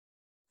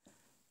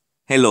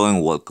Hello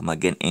and welcome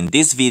again. In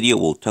this video,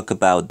 we'll talk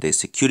about the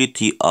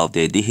security of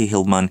the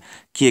Diffie-Hellman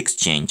Key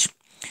Exchange.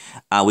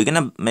 We're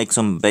gonna make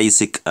some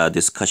basic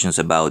discussions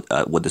about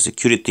what the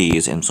security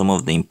is and some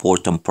of the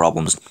important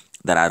problems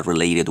that are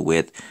related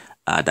with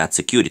that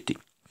security.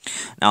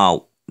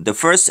 Now, the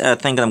first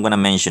thing that I'm gonna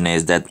mention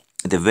is that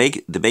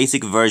the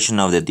basic version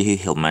of the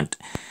Diffie-Hellman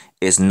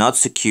is not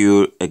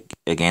secure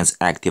against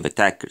active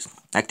attackers.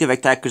 Active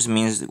attackers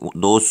means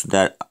those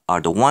that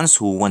are the ones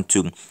who want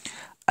to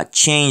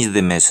change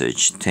the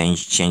message,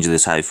 change the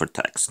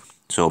ciphertext.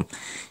 So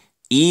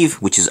Eve,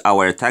 which is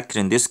our attacker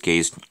in this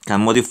case,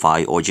 can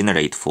modify or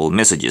generate false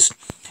messages.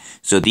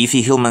 So the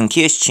Diffie-Hellman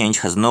Key Exchange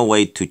has no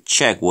way to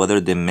check whether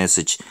the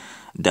message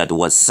that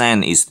was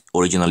sent is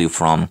originally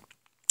from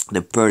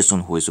the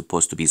person who is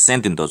supposed to be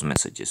sending those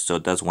messages. So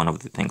that's one of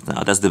the things.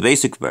 Now that's the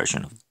basic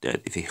version of the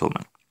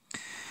Diffie-Hellman.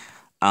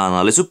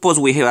 Let's suppose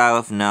we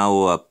have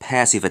now a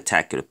passive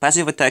attacker. A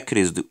passive attacker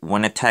is the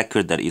one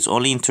attacker that is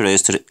only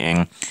interested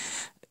in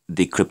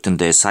decrypting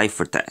the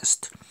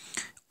ciphertext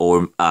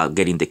or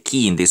getting the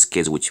key in this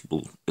case, which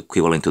will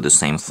equivalent to the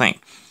same thing.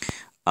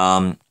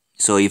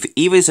 So if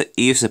Eve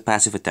is a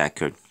passive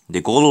attacker, the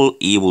goal of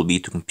Eve will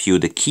be to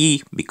compute the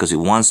key, because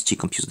once she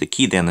computes the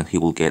key, then he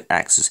will get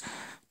access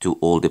to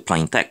all the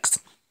plain text.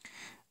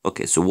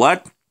 Okay, so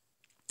what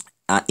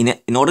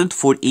in order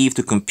for Eve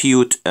to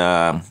compute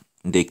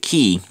the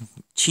key,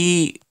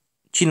 she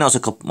knows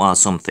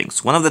some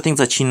things. One of the things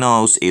that she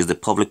knows is the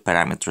public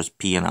parameters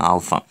P and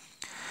alpha.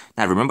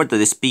 Now remember that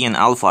this P and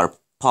alpha are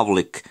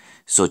public,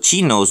 so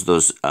she knows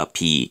those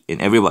P, and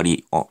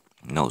everybody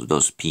knows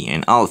those P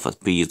and alpha.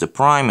 P is the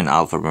prime, and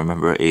alpha,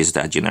 remember, is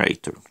the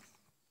generator.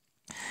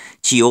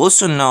 She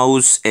also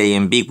knows A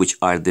and B, which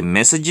are the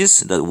messages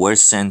that were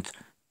sent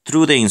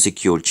through the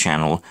insecure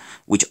channel,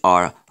 which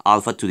are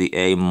alpha to the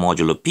A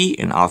modulo P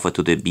and alpha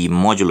to the B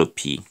modulo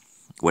P,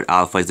 where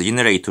alpha is the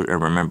generator,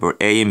 and remember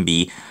A and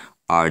B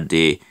are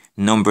the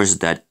numbers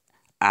that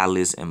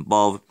Alice and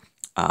Bob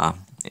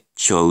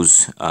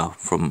chose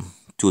from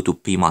 2 to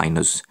P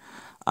minus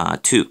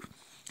 2.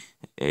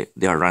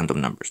 They are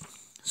random numbers.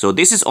 So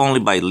this is only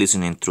by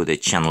listening through the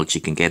channel she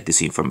can get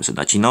this information,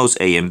 that she knows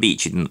A and B.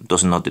 She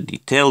doesn't know the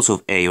details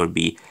of A or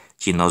B.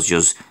 She knows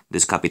just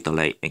this capital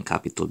A and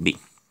capital B.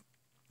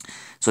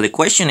 So the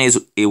question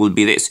is, it will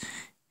be this.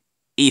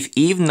 If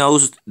Eve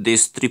knows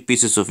these three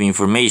pieces of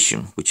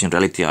information, which in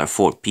reality are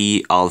 4,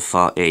 P,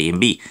 alpha, A, and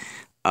B,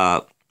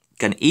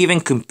 can even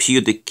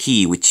compute the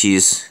key, which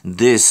is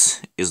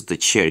this is the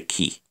shared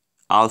key,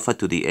 alpha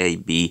to the A,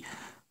 B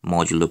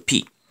modulo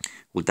P.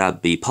 Would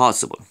that be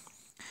possible?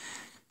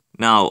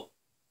 Now,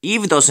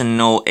 Eve doesn't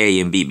know A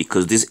and B,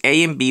 because this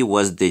A and B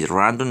was the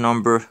random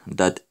number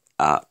that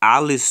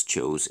Alice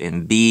chose,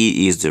 and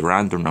B is the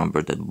random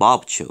number that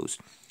Bob chose.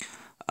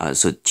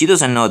 So she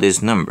doesn't know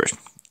these numbers.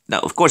 Now,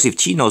 of course, if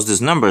she knows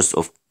these numbers,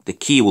 the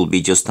key will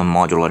be just a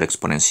modular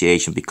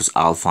exponentiation, because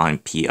alpha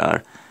and P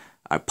are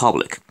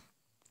public.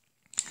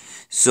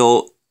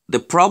 So the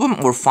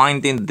problem we're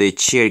finding the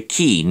shared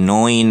key,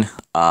 knowing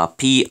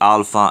P,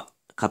 alpha,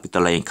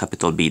 capital A, and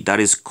capital B, that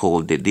is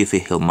called the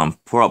Diffie-Hellman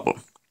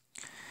problem.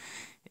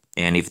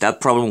 And if that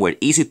problem were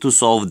easy to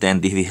solve,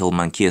 then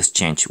Diffie-Hellman key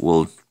exchange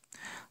will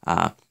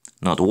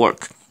not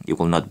work. It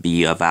will not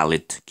be a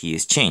valid key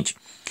exchange.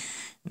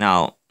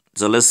 Now,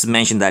 so let's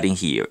mention that in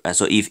here.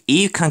 So if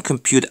Eve can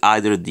compute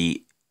either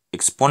the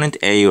exponent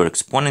A or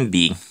exponent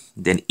B,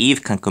 then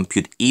Eve can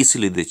compute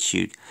easily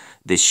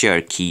the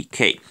shared key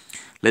K.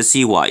 Let's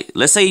see why.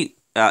 Let's say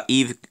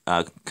Eve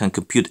can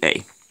compute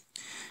A.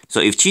 So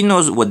if she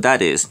knows what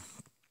that is,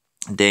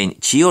 then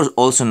she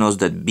also knows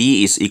that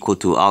B is equal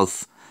to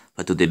alpha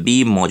to the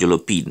B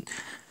modulo P.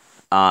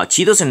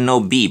 She doesn't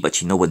know B, but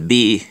she knows what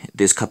B,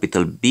 this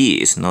capital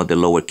B is, not the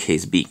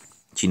lowercase b.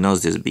 She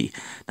knows this B.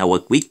 Now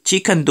what she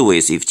can do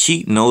is, if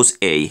she knows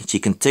A, she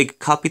can take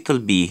capital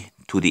B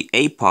to the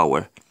A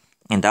power,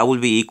 and that will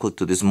be equal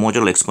to this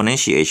modular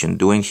exponentiation.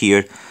 Doing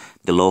here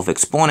the law of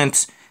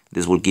exponents,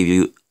 this will give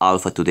you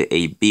alpha to the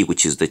AB,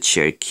 which is the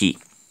shared key.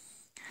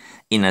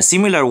 In a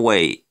similar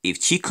way,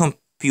 if she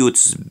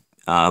computes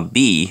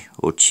B,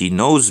 or she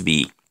knows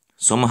B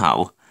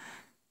somehow,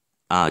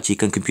 she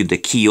can compute the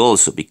key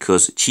also,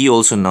 because she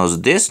also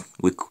knows this,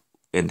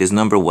 and this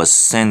number was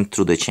sent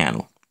through the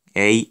channel.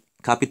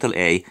 Capital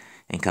A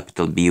and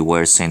capital B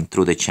were sent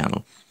through the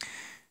channel.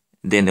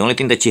 Then the only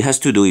thing that she has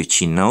to do, if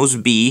she knows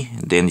B,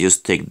 then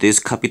just take this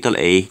capital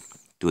A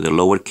to the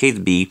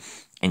lowercase b,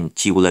 and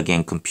she will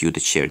again compute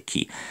the shared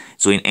key.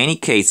 So in any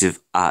case, if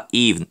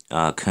Eve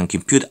can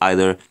compute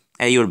either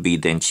A or B,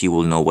 then she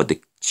will know what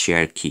the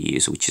shared key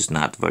is, which is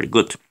not very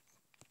good.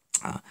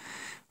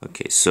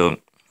 Okay, so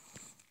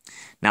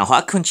now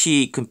how can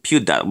she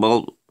compute that?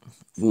 Well,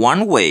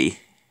 one way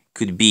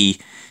could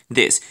be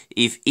this.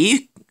 If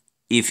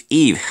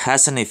Eve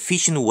has an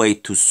efficient way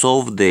to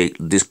solve the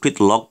discrete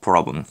log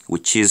problem,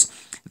 which is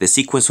the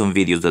sequence of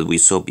videos that we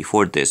saw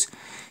before this,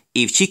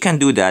 if she can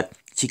do that,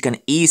 she can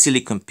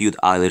easily compute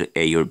either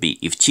A or B,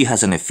 if she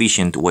has an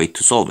efficient way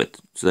to solve it.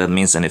 So that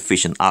means an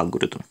efficient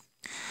algorithm.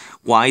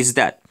 Why is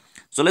that?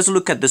 So let's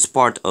look at this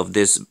part of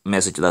this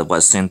message that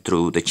was sent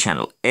through the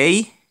channel.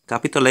 A,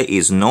 capital A,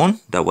 is known,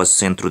 that was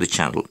sent through the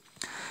channel.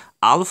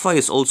 Alpha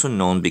is also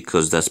known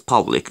because that's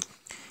public.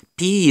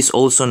 P is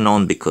also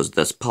known because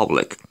that's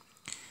public.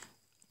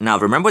 Now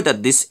remember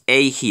that this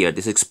A here,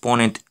 this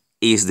exponent,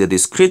 is the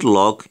discrete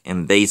log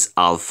and base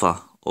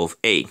alpha of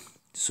A.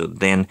 So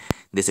then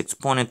this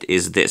exponent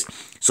is this.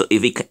 So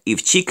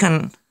if she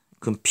can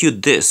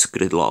compute this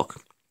discrete log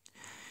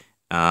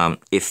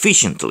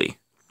efficiently,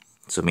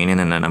 so meaning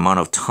in an amount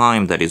of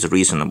time that is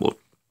reasonable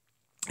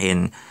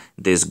in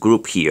this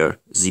group here,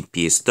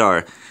 ZP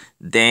star,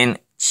 then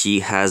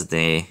she has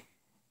the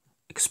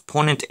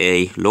exponent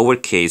A,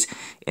 lowercase,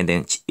 and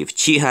then if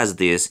she has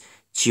this,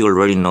 she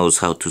already knows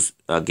how to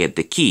get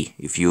the key.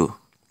 If you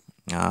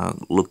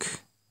look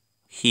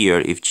here,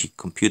 if she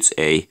computes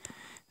A,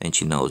 then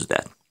she knows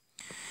that.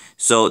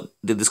 So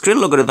the discrete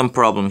logarithm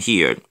problem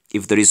here,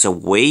 if there is a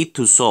way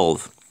to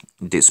solve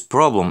this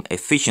problem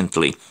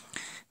efficiently,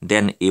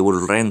 then it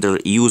will render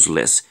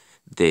useless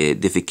the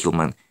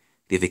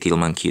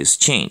Diffie-Hellman Key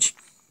Exchange.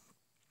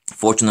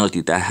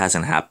 Fortunately, that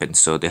hasn't happened,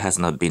 so there has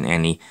not been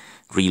any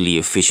really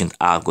efficient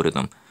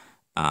algorithm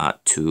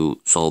to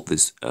solve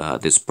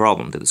this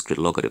problem, the discrete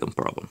logarithm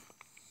problem.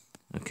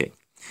 Okay,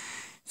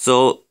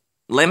 so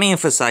let me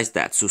emphasize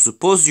that. So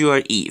suppose you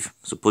are Eve,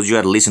 suppose you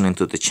are listening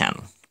to the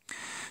channel.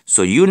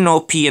 So you know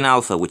P and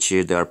alpha, which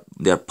is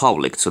they're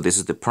public. So this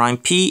is the prime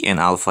P and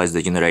alpha is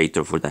the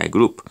generator for that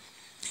group.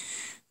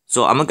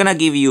 So I'm gonna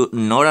give you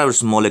not a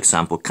small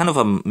example, kind of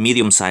a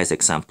medium-sized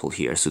example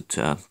here, so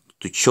to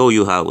show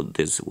you how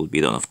this will be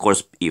done. Of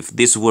course, if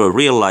this were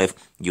real life,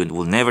 you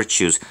will never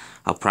choose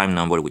a prime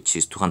number which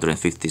is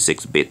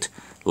 256-bit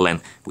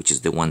length, which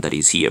is the one that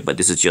is here, but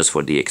this is just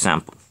for the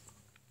example.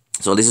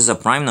 So this is a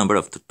prime number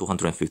of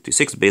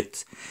 256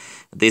 bits.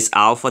 This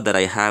alpha that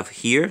I have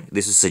here,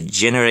 this is a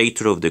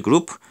generator of the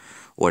group,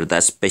 or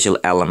that special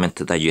element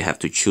that you have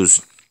to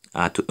choose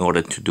in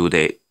order to do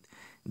the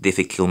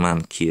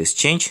Diffie-Hellman Key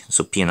Exchange.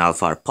 So P and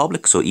alpha are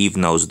public, so Eve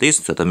knows this,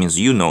 so that means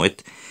you know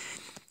it.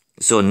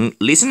 So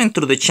listening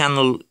to the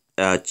channel,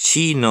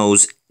 she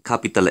knows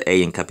capital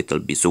A and capital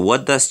B. So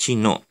what does she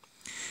know?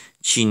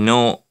 She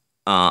know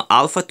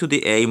alpha to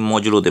the A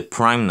modulo the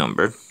prime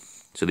number.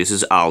 So this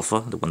is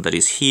alpha, the one that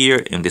is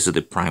here, and this is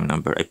the prime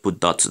number. I put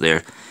dots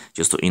there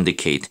just to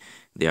indicate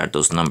there are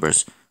those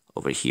numbers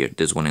over here,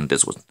 this one and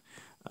this one,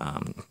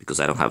 because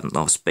I don't have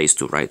enough space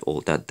to write all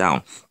that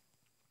down.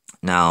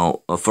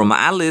 Now, from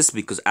Alice,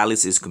 because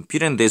Alice is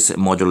computing this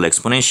modular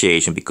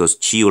exponentiation, because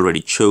she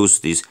already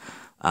chose this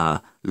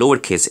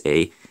lowercase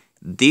a,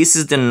 this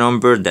is the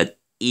number that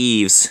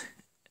Eve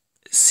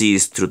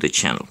sees through the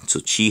channel. So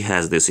she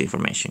has this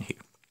information here.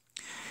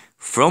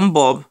 From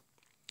Bob,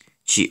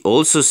 she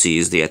also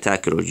sees, the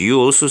attacker, or you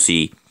also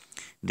see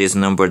this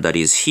number that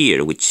is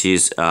here, which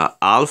is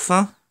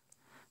alpha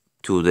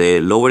to the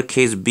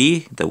lowercase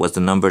b, that was the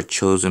number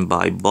chosen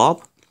by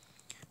Bob,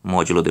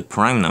 modulo the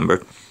prime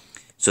number.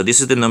 So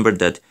this is the number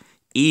that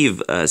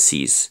Eve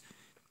sees.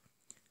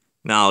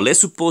 Now,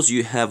 let's suppose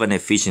you have an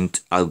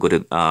efficient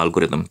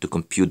algorithm to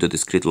compute the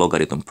discrete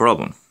logarithm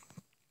problem.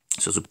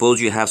 So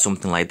suppose you have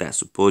something like that.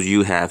 Suppose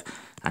you have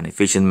an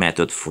efficient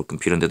method for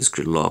computing the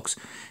discrete logs,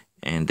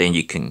 and then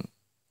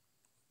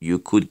you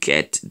could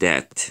get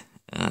that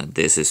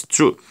this is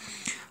true.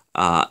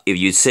 If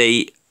you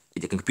say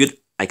I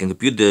can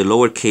compute the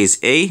lowercase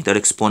a, that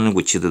exponent,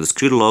 which is the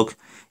discrete log,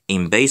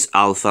 in base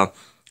alpha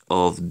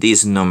of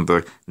this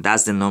number,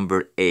 that's the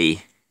number A,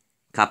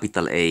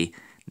 capital A,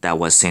 that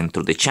was sent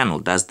through the channel.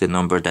 That's the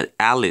number that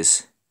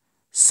Alice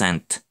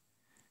sent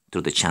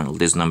through the channel,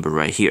 this number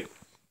right here.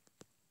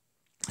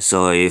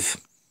 So if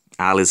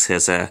Alice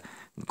has a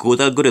good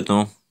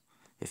algorithm,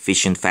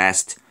 efficient,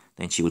 fast,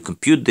 then she will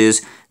compute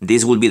this.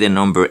 This will be the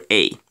number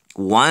A.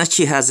 Once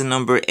she has the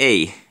number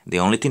A, the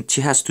only thing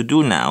she has to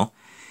do now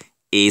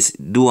is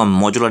do a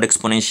modular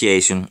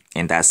exponentiation,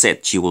 and that's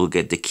it. She will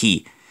get the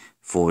key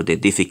for the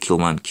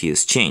Diffie-Hellman Key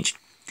Exchange.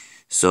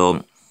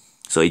 So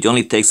it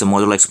only takes a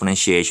modular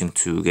exponentiation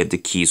to get the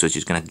key. So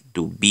she's gonna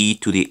do B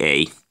to the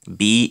A.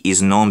 B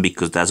is known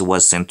because that's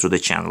what's sent through the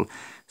channel.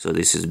 So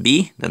this is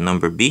B, the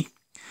number B,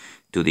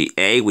 to the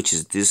A, which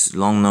is this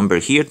long number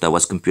here that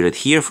was computed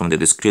here from the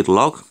discrete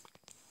log,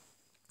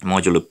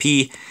 modulo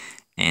P,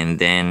 and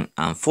then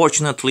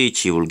unfortunately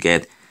she will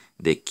get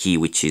the key,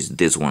 which is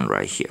this one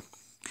right here.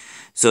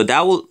 So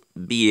that will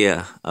be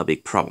a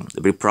big problem.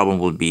 The big problem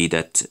will be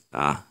that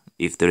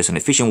if there is an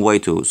efficient way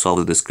to solve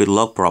the discrete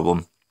log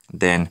problem,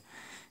 then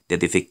the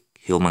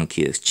Diffie-Hellman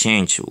Key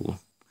Exchange will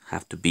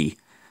have to be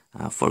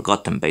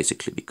forgotten,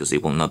 basically, because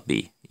it will not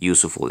be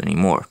useful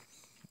anymore.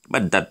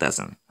 But that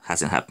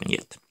hasn't happened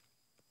yet.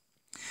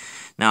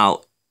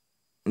 Now,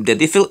 the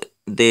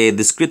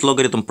discrete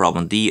logarithm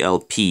problem,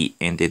 DLP,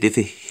 and the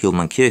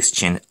Diffie-Hellman Key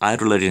Exchange are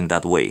related in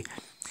that way.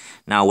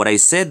 Now, what I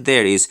said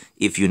there is,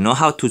 if you know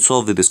how to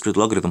solve the discrete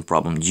logarithm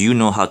problem, you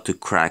know how to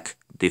crack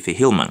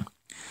Diffie-Hellman.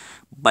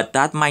 But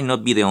that might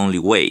not be the only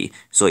way.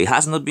 So it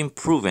has not been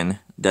proven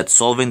that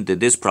solving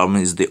this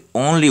problem is the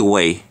only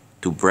way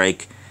to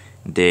break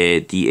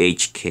the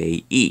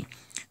DHKE.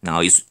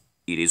 Now, it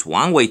is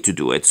one way to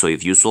do it. So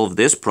if you solve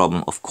this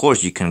problem, of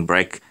course, you can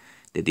break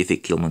the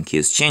Diffie-Hellman key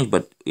exchange,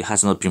 but it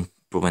has not been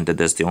proven that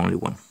that's the only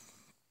one.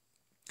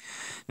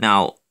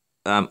 Now,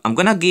 I'm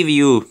gonna give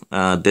you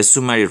the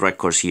summary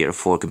records here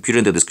for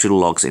computing the discrete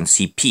logs in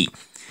CP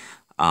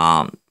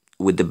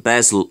with the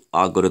best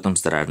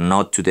algorithms that are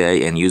not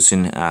today and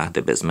using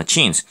the best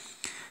machines.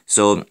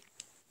 So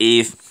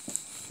if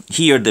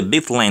here the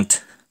bit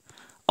length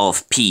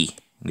of P,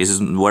 this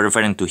is we're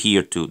referring to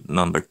here to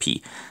number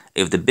P.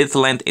 If the bit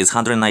length is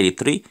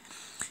 193,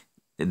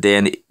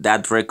 then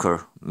that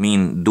record,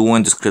 mean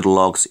doing discrete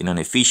logs in an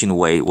efficient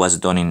way, was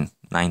done in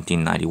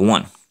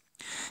 1991.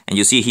 And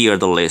you see here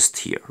the list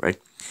here, right?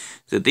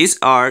 So these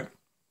are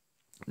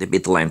the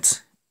bit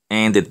lengths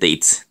and the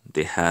dates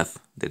they have.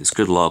 The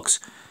discrete logs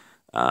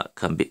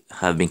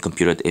have been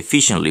computed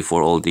efficiently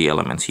for all the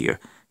elements here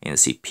in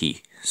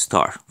CP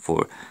star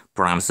for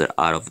programs that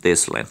are out of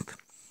this length.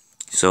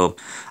 So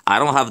I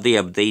don't have the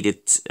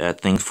updated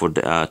thing for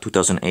the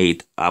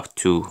 2008 up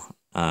to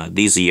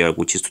this year,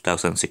 which is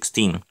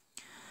 2016.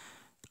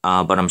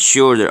 But I'm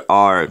sure there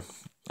are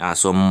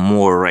some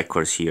more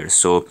records here.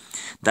 So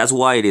that's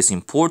why it is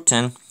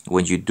important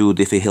when you do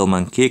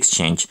Diffie-Hellman key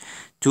exchange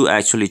to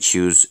actually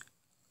choose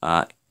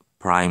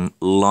prime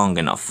long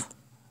enough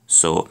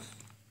so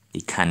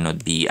it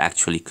cannot be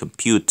actually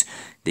compute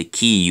the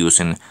key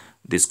using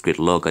discrete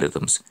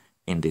logarithms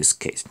in this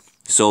case.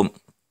 So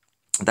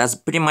that's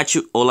pretty much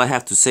all I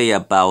have to say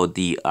about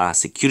the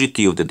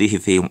security of the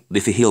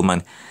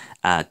Diffie-Hellman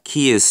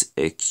key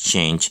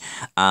exchange.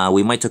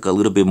 We might talk a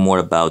little bit more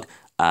about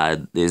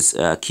this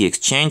key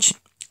exchange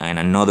in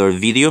another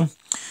video.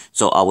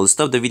 So I will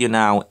stop the video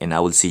now and I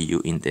will see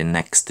you in the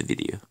next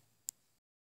video.